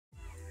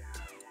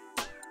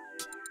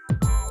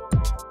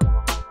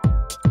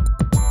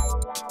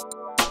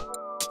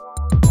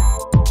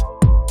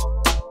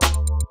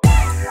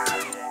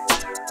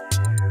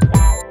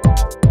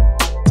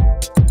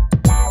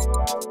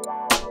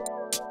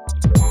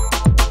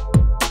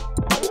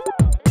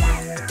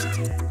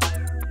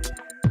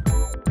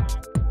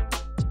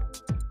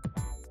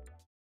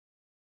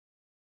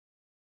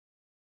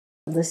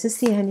this is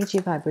the energy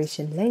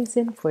vibration lays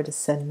for the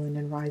sun, moon,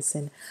 and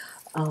rising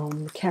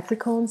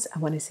Capricorns. I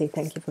want to say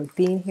thank you for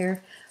being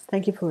here.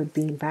 Thank you for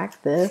being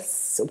back.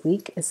 This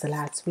week is the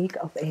last week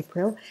of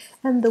April,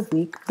 and the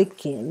week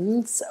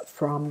begins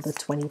from the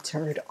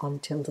 23rd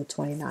until the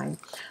 29th.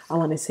 I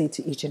want to say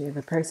to each and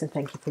every person,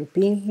 thank you for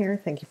being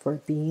here. Thank you for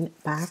being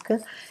back.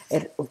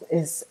 It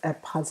is a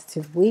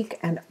positive week,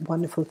 and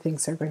wonderful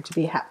things are going to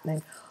be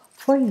happening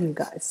for you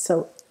guys.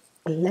 So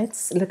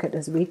let's look at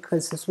this week,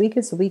 because this week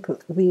is the week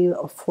wheel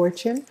of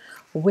fortune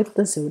with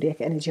the zodiac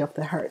energy of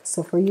the heart.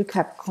 So for you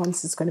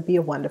Capricorns, it's going to be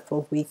a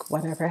wonderful week.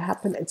 Whatever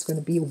happened, it's going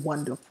to be a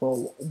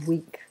wonderful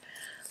week.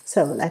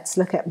 So let's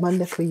look at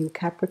Monday for you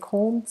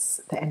Capricorns,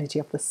 the energy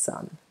of the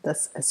sun.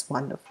 This is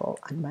wonderful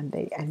on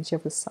Monday, energy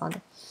of the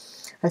sun.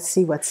 Let's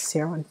see what's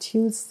here on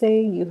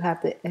Tuesday. You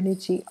have the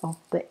energy of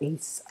the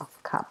Ace of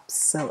Cups.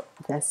 So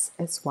this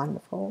is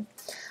wonderful.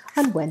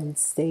 On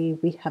Wednesday,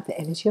 we have the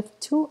energy of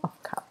Two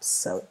of Cups.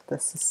 So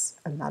this is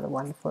another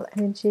wonderful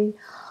energy.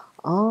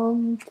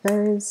 On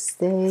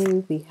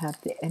Thursday, we have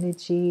the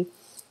energy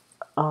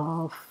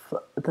of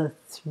the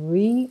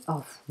Three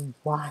of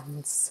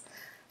Wands.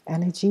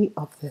 Energy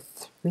of the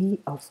Three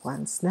of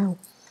Wands. Now,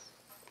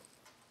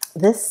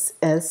 this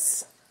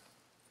is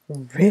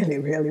really,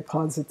 really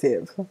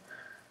positive.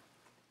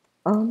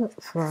 On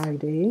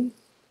Friday,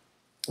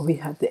 we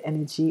have the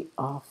energy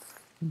of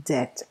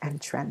death and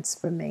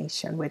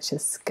transformation, which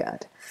is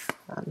good.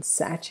 On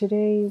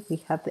Saturday,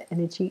 we have the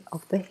energy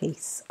of the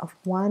Ace of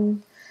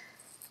Wands.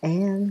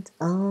 And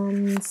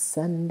on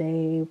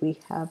Sunday, we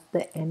have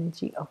the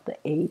energy of the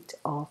Eight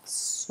of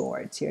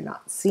Swords. You're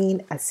not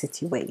seeing a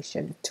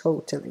situation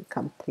totally,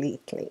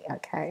 completely,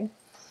 okay?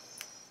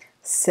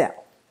 So,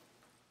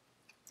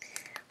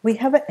 we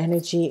have an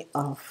energy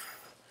of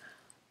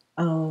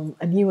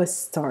a new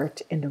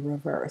start in the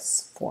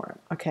reverse form,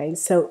 okay?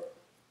 So,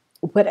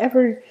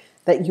 whatever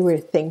that you were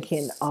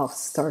thinking of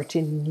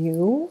starting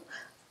new,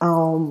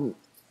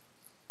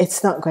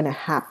 it's not going to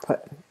happen,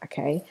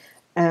 okay?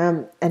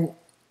 And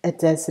it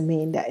doesn't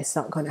mean that it's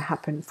not going to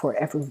happen for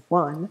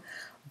everyone,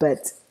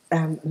 but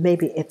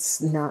maybe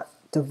it's not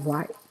the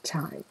right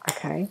time,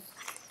 okay?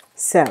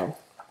 So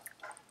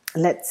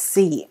let's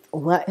see,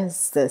 what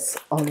is this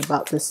all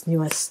about, this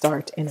newest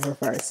start in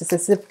reverse? It's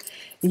as if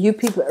you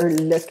people are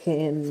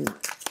looking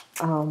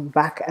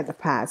back at the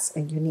past,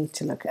 and you need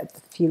to look at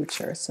the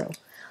future. So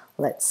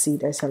let's see,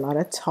 there's a lot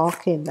of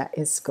talking that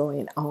is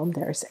going on.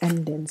 There's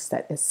endings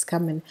that is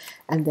coming,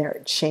 and there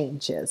are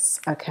changes,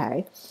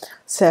 okay?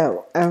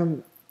 So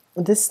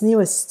this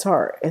newest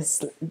start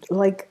is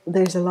like,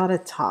 there's a lot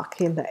of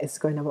talking that is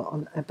going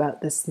on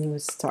about this new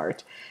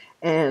start,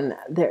 and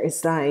there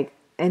is like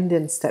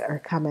endings that are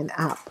coming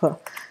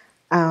up.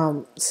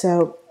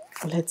 So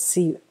let's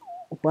see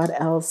what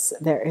else.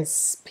 There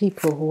is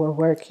people who are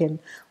working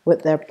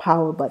with their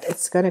power, but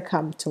it's going to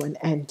come to an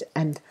end,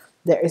 and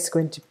there is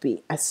going to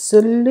be a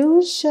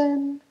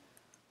solution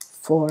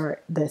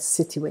for the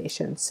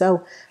situation.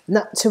 So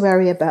not to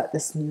worry about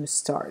this new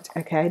start,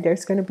 okay?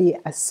 There's going to be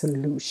a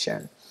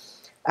solution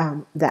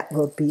that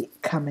will be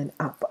coming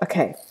up,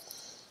 okay?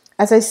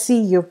 As I see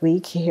your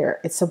week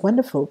here, it's a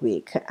wonderful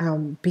week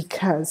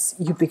because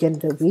you begin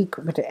the week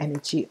with the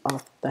energy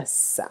of the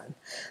sun.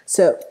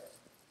 So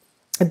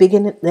I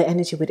begin the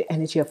energy with the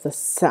energy of the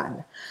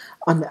sun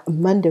on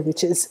Monday,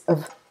 which is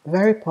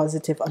very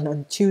positive, and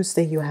on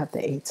Tuesday you have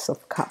the Eight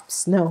of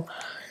Cups. Now,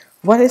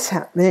 what is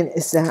happening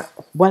is that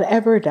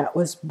whatever that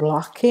was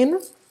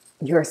blocking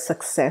your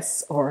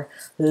success or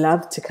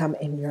love to come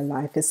in your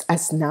life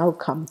has now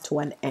come to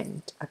an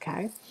end,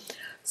 okay?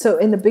 So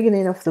in the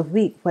beginning of the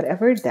week,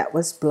 whatever that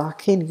was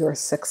blocking your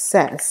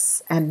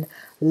success and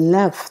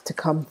love to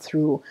come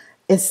through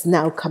is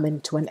now coming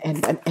to an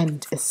end. An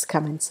end is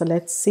coming. So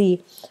let's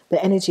see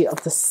the energy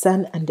of the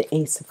sun and the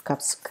Ace of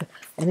Cups.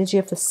 Energy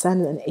of the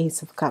sun and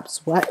Ace of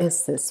Cups. What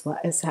is this?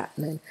 What is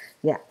happening?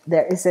 Yeah,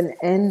 there is an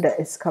end that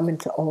is coming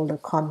to all the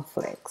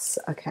conflicts,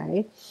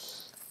 okay?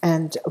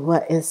 And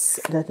what is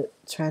the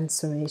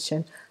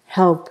transformation?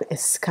 Help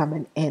is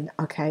coming in,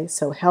 okay?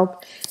 So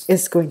help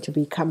is going to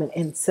be coming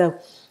in. So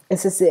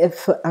it's as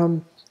if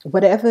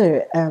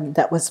whatever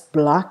that was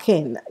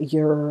blocking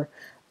your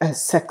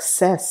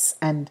success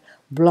and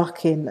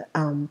blocking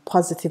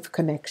positive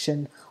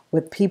connection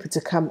with people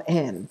to come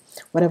in,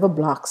 whatever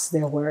blocks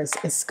there was,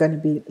 is going to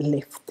be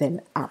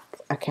lifting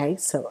up, okay?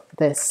 So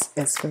this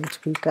is going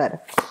to be good.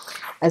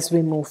 As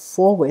we move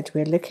forward,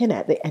 we're looking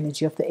at the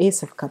energy of the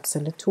Ace of Cups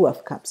and the Two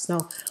of Cups.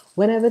 Now,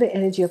 whenever the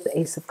energy of the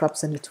Ace of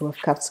Cups and the Two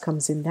of Cups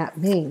comes in, that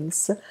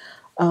means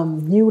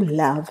new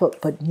love,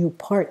 but new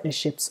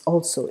partnerships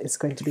also is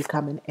going to be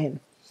coming in.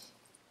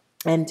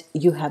 And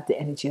you have the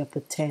energy of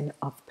the Ten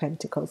of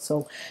Pentacles.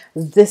 So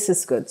this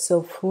is good.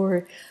 So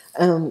for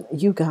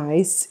you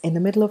guys in the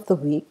middle of the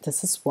week,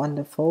 this is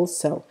wonderful.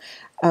 So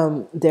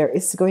there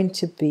is going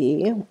to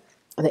be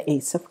the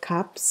Ace of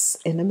Cups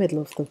in the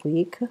middle of the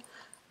week,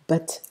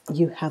 but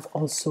you have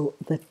also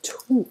the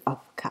Two of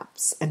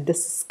Cups, and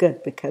this is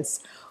good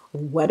because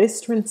What is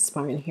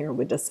transpiring here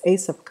with this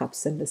Ace of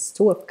Cups and this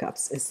Two of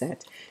Cups is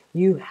that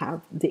you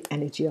have the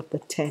energy of the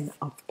Ten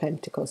of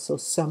Pentacles. So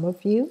some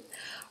of you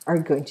are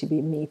going to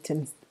be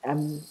meeting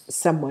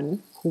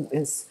someone who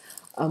is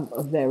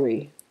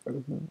very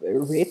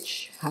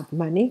rich, have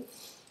money,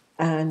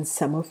 and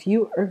some of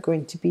you are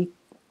going to be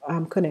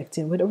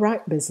connecting with a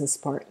right business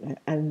partner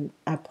and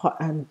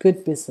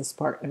good business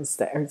partners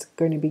that are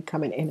going to be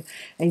coming in,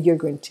 and you're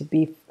going to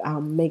be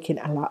making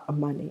a lot of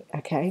money.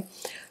 Okay,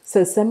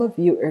 so some of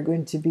you are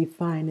going to be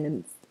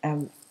finding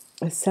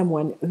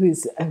someone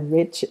who's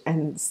rich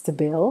and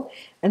stable,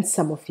 and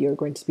some of you are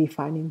going to be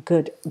finding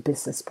good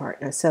business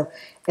partners. So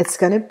it's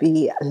going to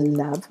be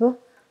love,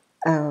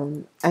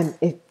 and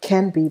it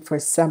can be for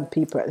some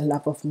people a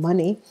love of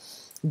money.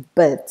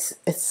 But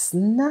it's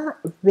not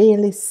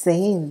really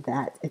saying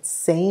that. It's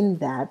saying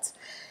that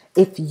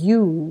if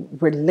you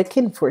were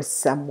looking for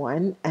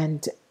someone,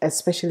 and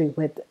especially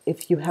with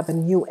if you have a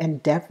new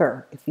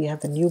endeavor, if you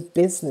have a new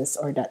business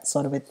or that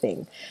sort of a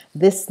thing,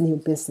 this new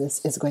business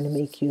is going to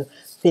make you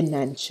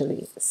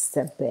financially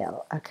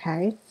stable.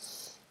 Okay,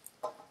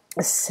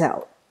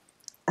 so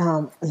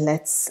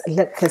let's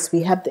look, because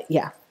we have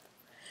the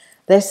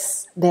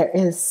there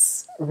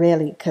is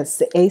really, because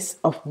the Ace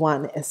of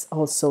One is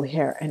also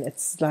here, and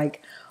it's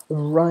like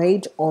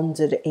right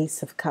under the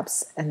Ace of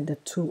Cups and the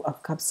Two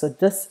of Cups. So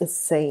this is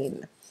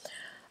saying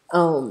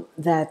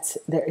that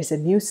there is a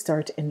new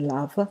start in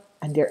love,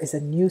 and there is a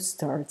new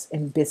start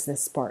in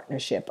business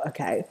partnership.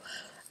 Okay,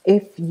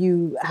 if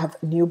you have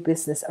new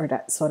business or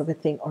that sort of a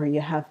thing, or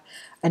you have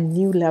a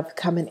new love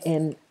coming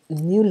in,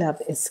 new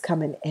love is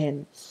coming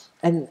in,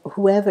 and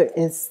whoever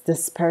is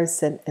this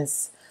person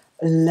is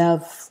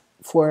love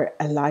for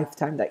a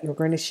lifetime, that you're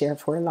going to share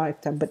for a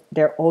lifetime. But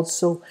they're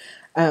also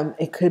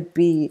it could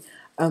be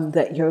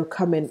that you're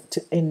coming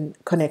to in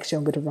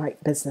connection with the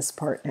right business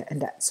partner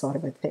and that sort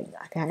of a thing.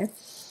 Okay,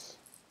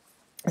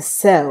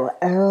 so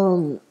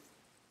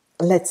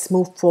let's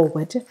move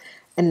forward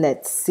and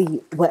let's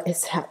see what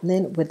is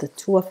happening with the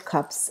Two of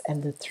Cups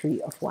and the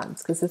Three of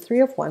Wands, because the Three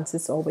of Wands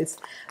is always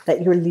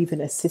that you're leaving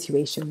a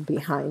situation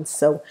behind.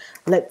 So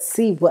let's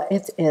see what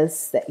it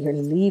is that you're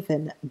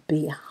leaving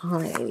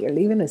behind. You're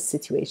leaving a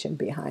situation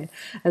behind,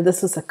 and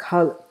this is a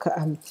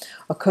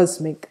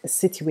cosmic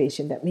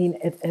situation. That means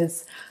it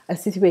is a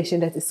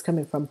situation that is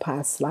coming from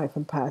past life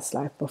and past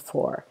life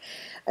before.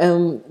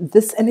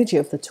 This energy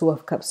of the Two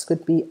of Cups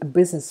could be a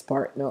business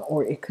partner,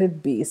 or it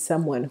could be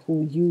someone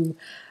who you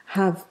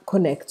have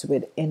connect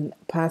with in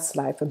past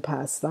life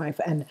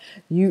and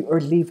you are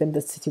leaving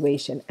the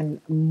situation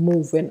and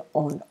moving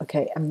on.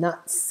 Okay, I'm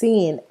not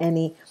seeing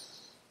any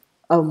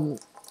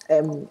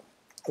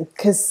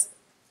because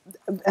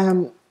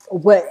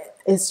what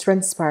is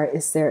transpired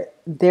is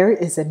there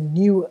is a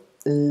new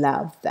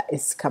love that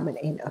is coming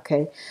in.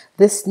 Okay,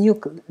 this new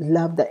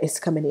love that is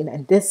coming in,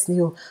 and this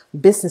new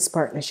business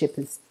partnership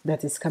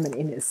that is coming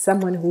in is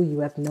someone who you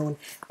have known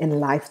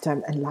in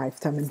lifetime, and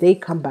they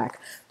come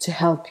back to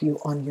help you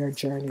on your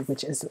journey,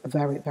 which is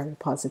very, very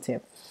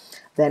positive.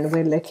 Then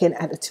we're looking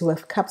at the Two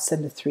of Cups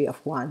and the Three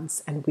of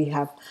Wands, and we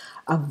have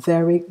a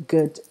very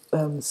good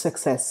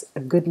success.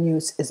 Good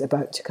news is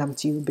about to come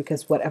to you,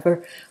 because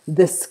whatever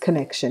this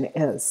connection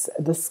is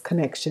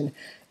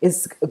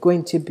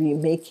going to be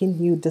making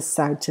you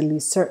decide to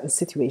leave certain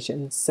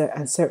situations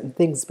and certain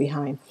things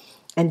behind,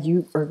 and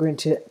you are going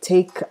to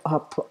take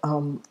up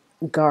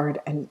guard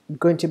and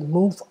going to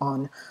move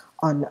on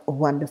a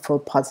wonderful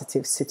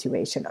positive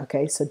situation.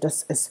 Okay, so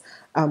this is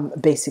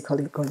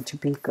basically going to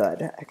be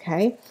good.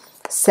 Okay,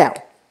 so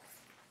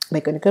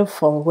we're going to go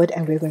forward,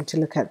 and we're going to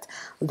look at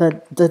the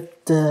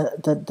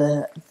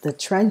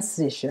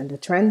transition. The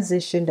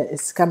transition that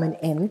is coming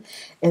in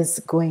is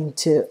going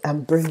to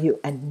bring you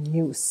a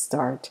new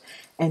start,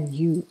 and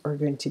you are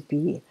going to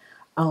be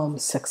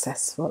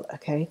successful.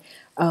 Okay,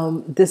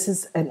 this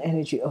is an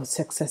energy of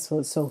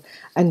successful. So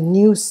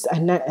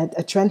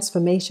a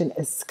transformation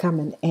is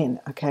coming in.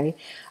 Okay,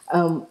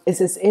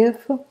 it's as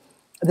if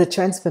the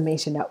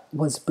transformation that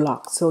was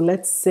blocked. So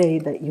let's say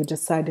that you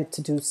decided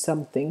to do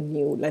something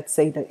new. Let's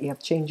say that you have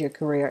changed your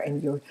career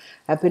and you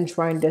have been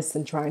trying this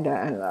and trying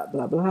that and blah,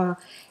 blah, blah.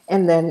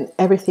 And then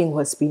everything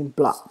was being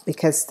blocked,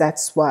 because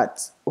that's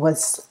what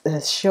was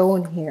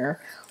shown here,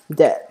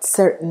 that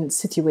certain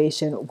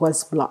situation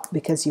was blocked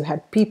because you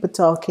had people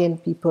talking,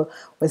 people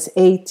was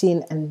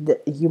 18, and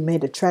you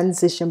made a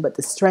transition, but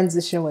this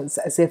transition was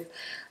as if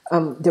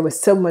there was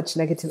so much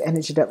negative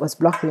energy that was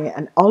blocking it.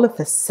 And all of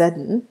a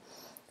sudden,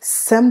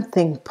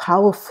 something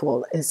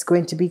powerful is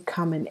going to be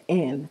coming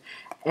in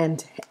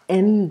and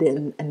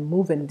ending and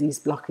moving these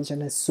blockages,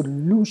 and a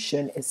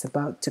solution is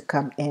about to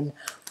come in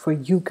for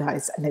you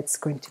guys, and it's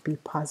going to be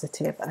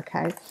positive.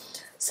 Okay,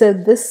 so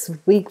this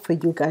week for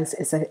you guys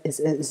is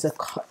a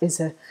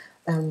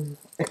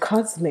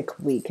cosmic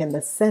week, in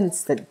the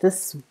sense that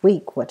this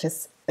week what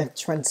is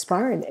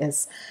transpiring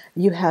is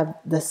you have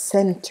the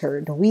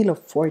center, the Wheel of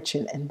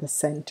Fortune in the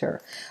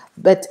center,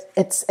 but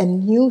it's a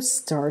new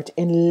start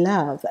in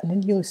love and a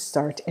new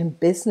start in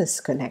business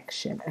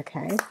connection.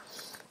 Okay,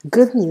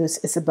 Good news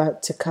is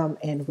about to come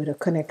in with a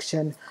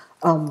connection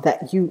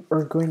that you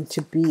are going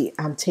to be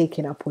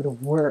taking up with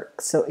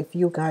work. So if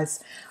you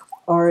guys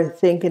are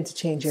thinking to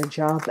change your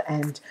job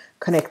and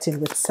connecting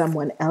with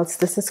someone else,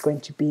 this is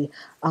going to be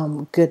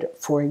good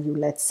for you.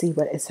 Let's see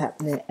what is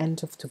happening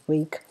end of the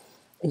week.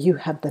 You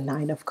have the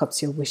Nine of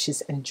Cups. Your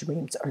wishes and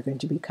dreams are going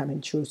to be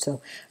coming true.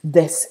 So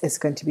this is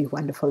going to be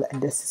wonderful,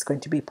 and this is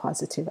going to be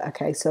positive.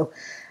 Okay, so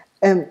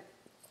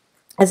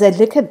as I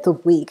look at the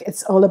week,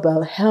 it's all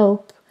about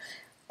help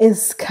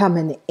is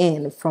coming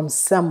in from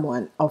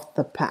someone of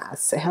the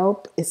past.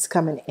 Help is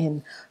coming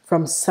in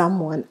from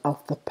someone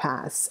of the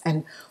past.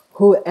 And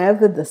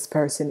whoever this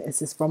person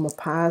is from a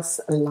past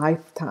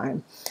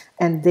lifetime.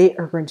 And they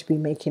are going to be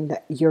making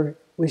that your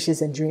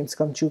wishes and dreams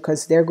come true,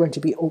 because they're going to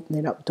be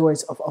opening up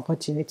doors of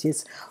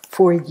opportunities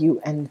for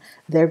you, and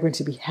they're going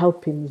to be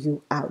helping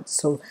you out.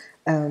 So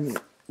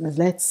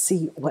let's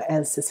see what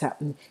else is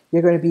happening.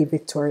 You're going to be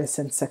victorious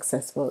and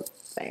successful.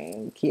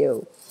 Thank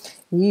you.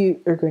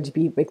 You are going to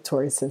be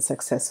victorious and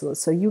successful.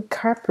 So you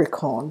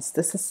Capricorns,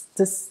 this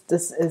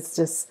is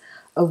just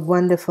a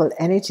wonderful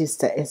energies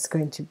that is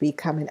going to be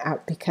coming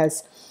out,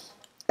 because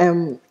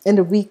in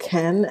the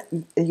weekend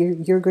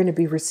you're going to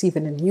be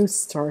receiving a new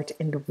start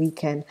in the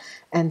weekend,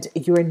 and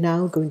you're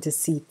now going to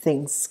see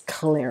things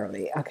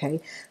clearly.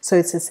 Okay, so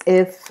it's as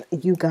if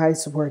you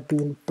guys were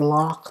being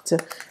blocked.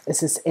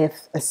 It's as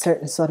if a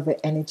certain sort of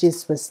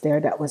energies was there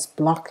that was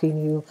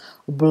blocking you,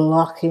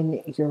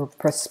 blocking your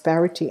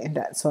prosperity and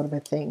that sort of a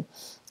thing,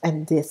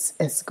 and this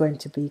is going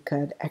to be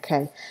good.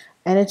 Okay,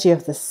 energy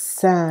of the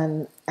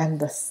sun and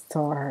the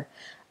star.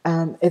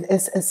 It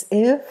is as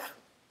if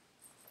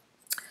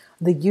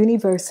the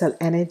universal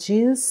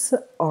energies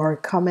are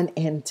coming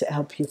in to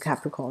help you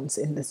Capricorns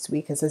in this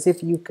week. It's as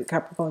if you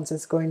Capricorns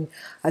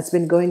has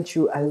been going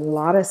through a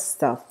lot of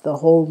stuff the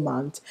whole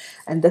month,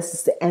 and this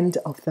is the end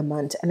of the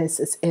month, and it's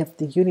as if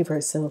the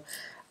universal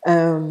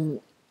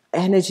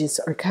energies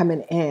are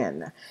coming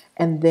in,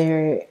 and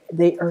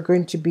they are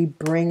going to be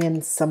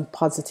bringing some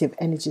positive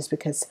energies,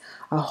 because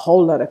a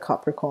whole lot of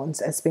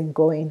Capricorns has been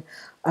going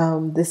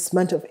this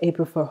month of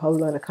April for a whole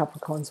lot of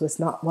Capricorns was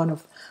not one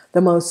of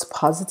the most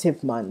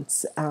positive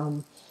months,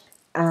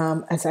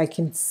 as I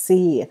can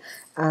see,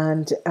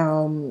 and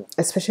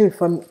especially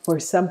for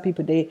some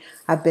people, they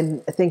have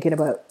been thinking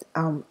about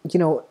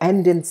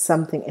ending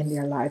something in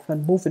their life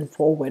and moving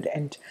forward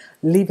and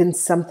leaving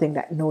something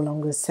that no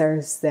longer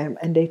serves them,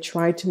 and they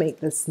try to make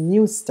this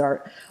new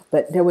start,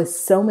 but there was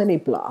so many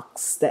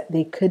blocks that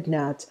they could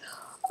not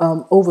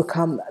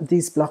overcome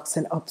these blocks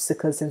and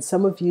obstacles. And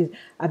some of you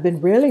have been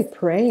really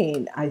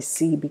praying, I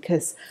see,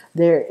 because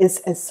there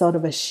is a sort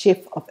of a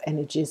shift of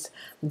energies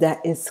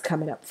that is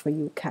coming up for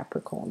you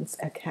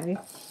Capricorns. Okay,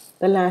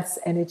 the last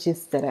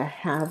energies that I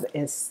have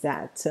is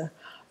that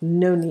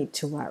no need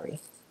to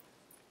worry.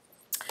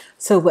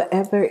 So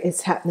whatever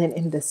is happening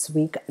in this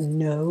week,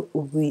 no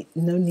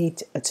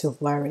need to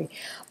worry,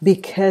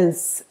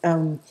 because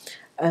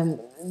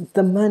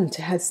the month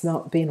has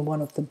not been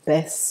one of the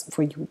best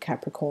for you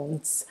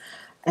Capricorns,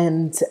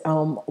 and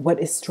what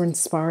is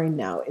transpiring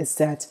now is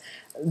that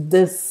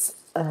this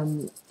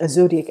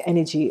zodiac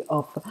energy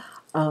of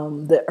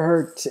the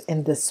earth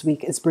in this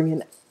week is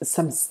bringing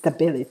some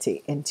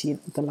stability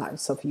into the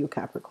lives of you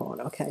Capricorn.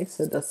 Okay,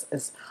 so this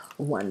is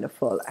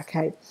wonderful.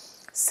 Okay,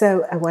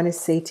 so I want to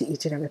say to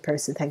each and every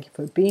person, thank you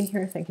for being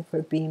here. Thank you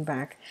for being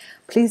back.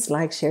 Please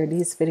like, share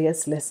these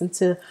videos. Listen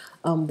to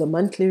the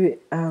monthly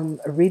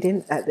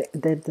reading at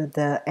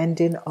the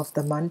ending of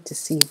the month to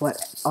see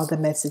what other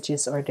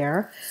messages are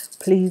there.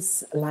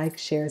 Please like,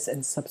 shares,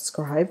 and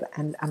subscribe.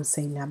 And I'm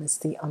saying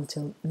namaste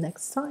until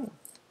next time.